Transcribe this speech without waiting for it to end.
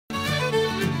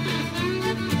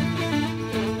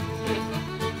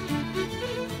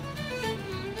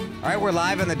All right, we're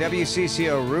live on the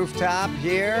WCCO Rooftop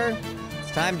here.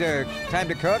 It's time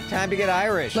to cook, time to get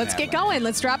Irish. Let's get going.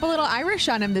 Let's drop a little Irish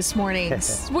on him this morning.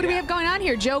 What do we have going on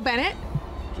here? Joe Bennett?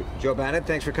 Joe Bennett,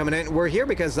 thanks for coming in. We're here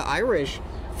because the Irish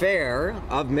Fair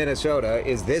of Minnesota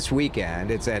is this weekend.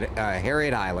 It's at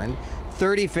Harriet Island,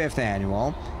 35th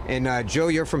annual. And Joe,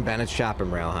 you're from Bennett's Shop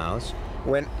and Rail House.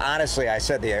 When honestly,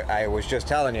 I was just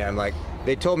telling you, I'm like,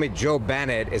 they told me Joe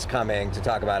Bennett is coming to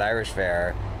talk about Irish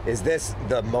Fair. Is this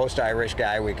the most Irish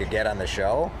guy we could get on the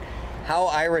show? How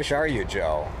Irish are you,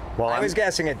 Joe? Well, I was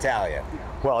guessing Italian.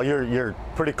 Well, you're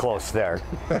pretty close there.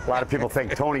 A lot of people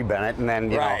think Tony Bennett, and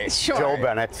then Joe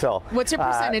Bennett. So what's your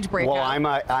percentage breakdown?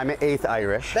 Well, I'm an eighth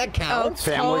Irish. That counts.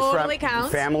 Totally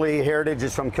counts. Family heritage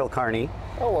is from Kilcarney.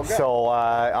 Oh, well, good. So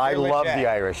I love the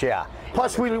Irish. Yeah.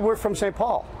 Plus, we're from St.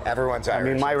 Paul. Everyone's Irish.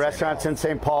 I mean, my restaurant's in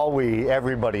St. Paul.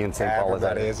 Everybody in St. Paul is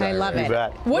Irish. I love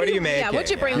it. What do you make? Yeah,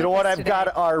 what'd you bring? You know what? I've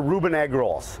got our Reuben egg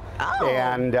rolls. Oh.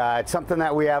 And it's something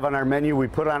that we have on our menu. We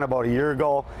put on about a year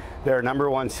ago. They're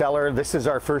 #1 seller. This is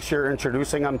our first year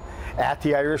introducing them at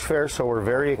the Irish Fair, so we're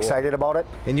very excited about it.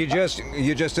 And you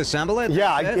just assemble it?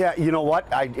 Yeah, yeah. You know what?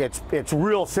 It's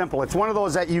real simple. It's one of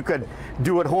those that you could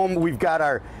do at home. We've got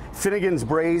our Finnegan's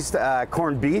braised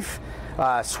corned beef,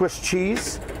 Swiss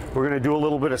cheese. We're going to do a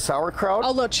little bit of sauerkraut. Oh,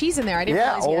 a little cheese in there. I didn't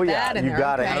realize you had that in there. You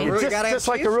got it. Okay. Just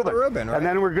like the Reuben. Right? And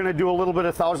then we're going to do a little bit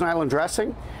of Thousand Island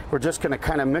dressing. We're just going to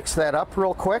kind of mix that up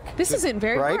real quick. This isn't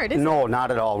very hard, is it? No,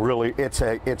 not at all. Really, it's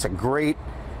a great,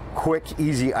 quick,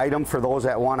 easy item for those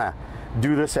that want to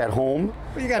do this at home.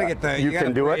 Well, you got to get the you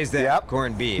can do it. That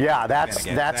corned beef. Yeah, that's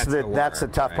the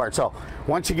tough part. So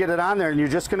once you get it on there, and you're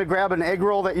just going to grab an egg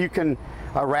roll that you can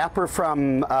wrapper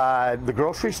from the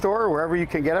grocery store or wherever you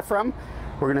can get it from.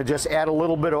 We're going to just add a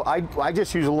little bit of, I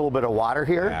just use a little bit of water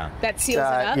here. Yeah. That seals it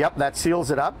up? Yep, that seals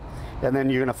it up. And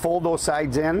then you're going to fold those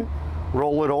sides in,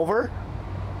 roll it over,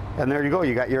 and there you go.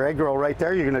 You got your egg roll right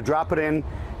there. You're going to drop it in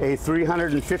a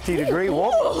 350-degree.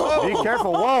 Whoa! Be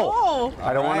careful! Whoa!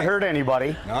 I don't want to hurt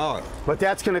anybody. No. But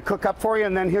that's going to cook up for you,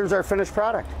 and then here's our finished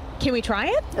product. Can we try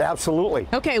it? Absolutely.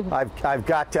 Okay. I've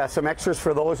got some extras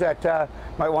for those that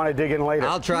might want to dig in later.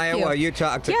 I'll try it while you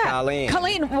talk to Colleen.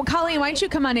 Colleen, why don't you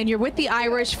come on in? You're with the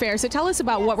Irish Fair, so tell us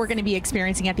about what we're going to be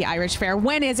experiencing at the Irish Fair.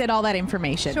 When is it? All that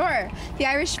information. Sure. The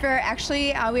Irish Fair, actually,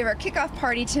 we have our kickoff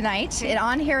party tonight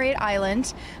on Harriet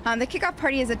Island. The kickoff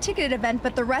party is a ticketed event,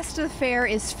 but the rest of the fair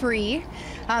is free.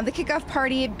 The kickoff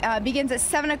party begins at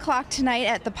 7 o'clock tonight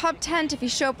at the pub tent. If you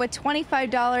show up with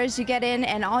 $25, you get in,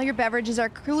 and all your beverages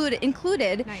are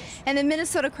included. Nice. And the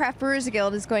Minnesota Craft Brewers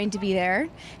Guild is going to be there,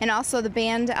 and also a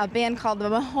band called the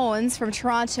Mahones from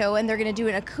Toronto, and they're going to do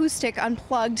an acoustic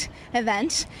unplugged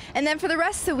event. And then for the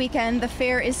rest of the weekend, the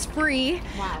fair is free.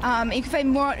 Wow. You can find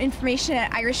more information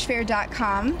at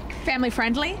irishfair.com. Family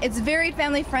friendly? It's very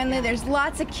family friendly. There's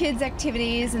lots of kids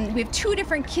activities, and we have 2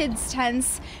 different kids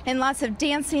tents and lots of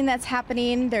dancing that's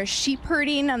happening. There's sheep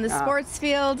herding on the sports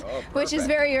field, which is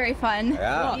very, very fun.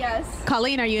 Yeah. Yes.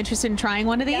 Colleen, are you interested in trying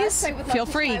one of these? Yes, I would love Feel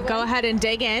to free. try Go one. ahead and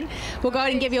dig in. We'll go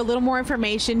ahead and give you a little more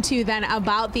information too then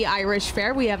about the Irish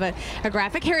Fair. We have a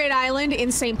graphic Harriet Island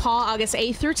in St. Paul, August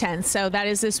 8th through 10th. So that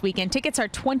is this weekend. Tickets are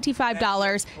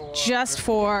 $25 just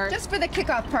for the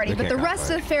kickoff party, but the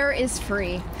rest of the fair is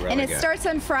free. Really and it good. starts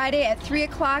on Friday at 3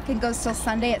 o'clock and goes till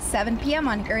Sunday at 7 p.m.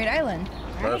 on Harriet Island.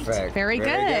 Perfect. Very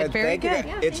good. Very Thank you. good.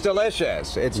 Yeah, It's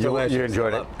delicious. It's delicious. You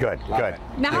enjoyed it. Good. Good.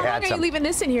 Now, how You had long are you some. leaving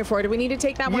this in here for? Do we need to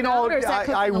take that one out, or is that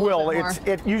cooking I a little will. bit more?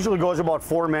 It usually goes about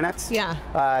 4 minutes. Yeah.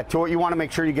 To it, you want to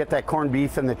make sure you get that corned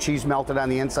beef and the cheese melted on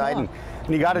the inside, and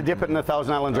you got to dip it in the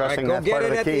Thousand Island All right, dressing. go That's get part it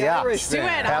of the at key. the Irish Do it.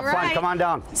 Fair. Have All fun. right. Come on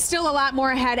down. Still a lot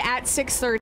more ahead at 6:30.